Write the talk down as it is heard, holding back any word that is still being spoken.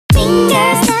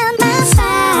fingers down my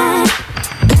spine.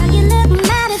 Girl, you look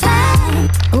mighty fine.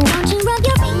 Won't you rub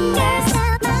your fingers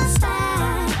down my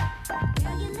spine?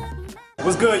 Girl, you look mighty.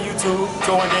 What's good, YouTube?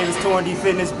 Cain-Davis, Touring D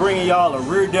Fitness, bringing y'all a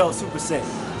rear delt superset.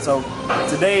 So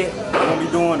today we're gonna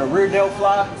be doing a rear delt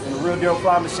fly and the rear delt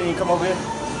fly machine. Come over here.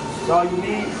 So all you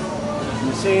need is a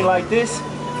machine like this.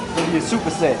 It's gonna be a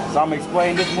superset. So I'm gonna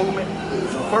explain this movement.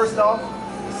 So first off,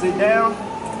 sit down,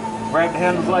 grab the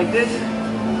handles like this.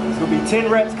 It's gonna be 10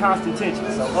 reps, constant tension.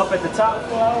 So up at the top,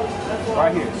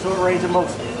 right here, short range of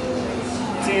motion.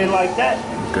 10 like that.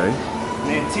 Okay. And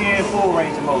then 10 full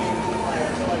range of motion.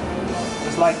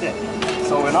 Just like that.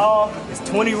 So in all, it's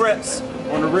 20 reps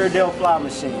on the rear delt fly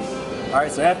machine. All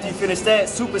right, so after you finish that,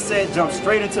 superset, jump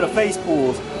straight into the face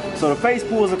pulls. So the face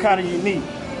pulls are kind of unique.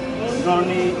 You're gonna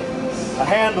need a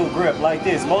handle grip like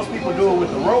this. Most people do it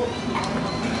with a rope,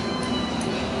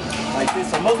 like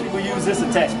this. So most people use this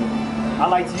attachment. I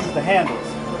like to use the handles.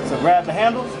 So grab the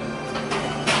handles,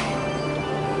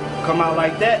 come out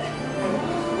like that.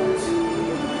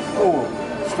 Oh,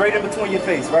 straight in between your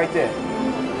face, right there.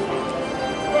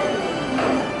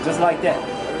 Just like that.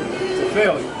 It's a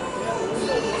failure.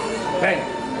 Bam.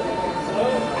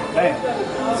 Bam.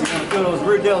 So you're gonna feel those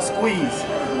rear delt squeeze.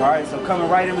 All right, so coming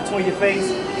right in between your face,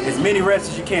 as many reps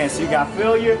as you can. So you got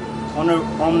failure on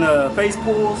the face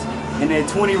pulls, and then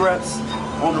 20 reps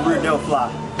on the rear delt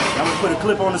fly. I'm gonna put a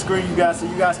clip on the screen, you guys, so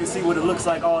you guys can see what it looks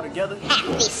like all together.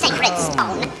 Happy sacred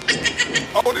stone.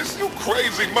 Oh, this you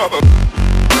crazy mother.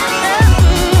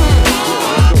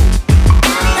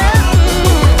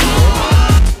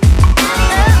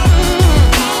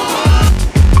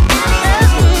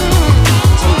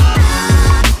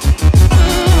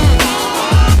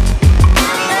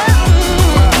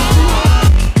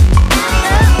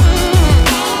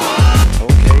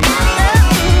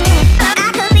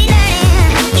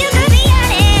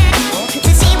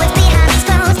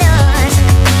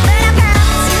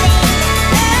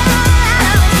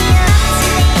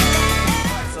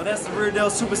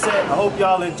 Superset. I hope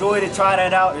y'all enjoyed it. Try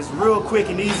that out. It's real quick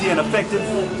and easy and effective.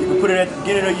 You can put it at the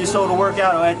beginning of your shoulder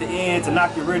workout or at the end to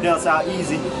knock your rear delts out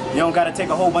easy. You don't got to take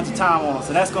a whole bunch of time on them.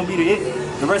 So that's going to be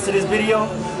the rest of this video.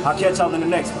 I'll catch y'all in the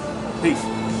next one. Peace.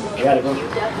 You got it, bro.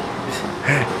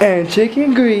 And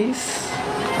chicken grease.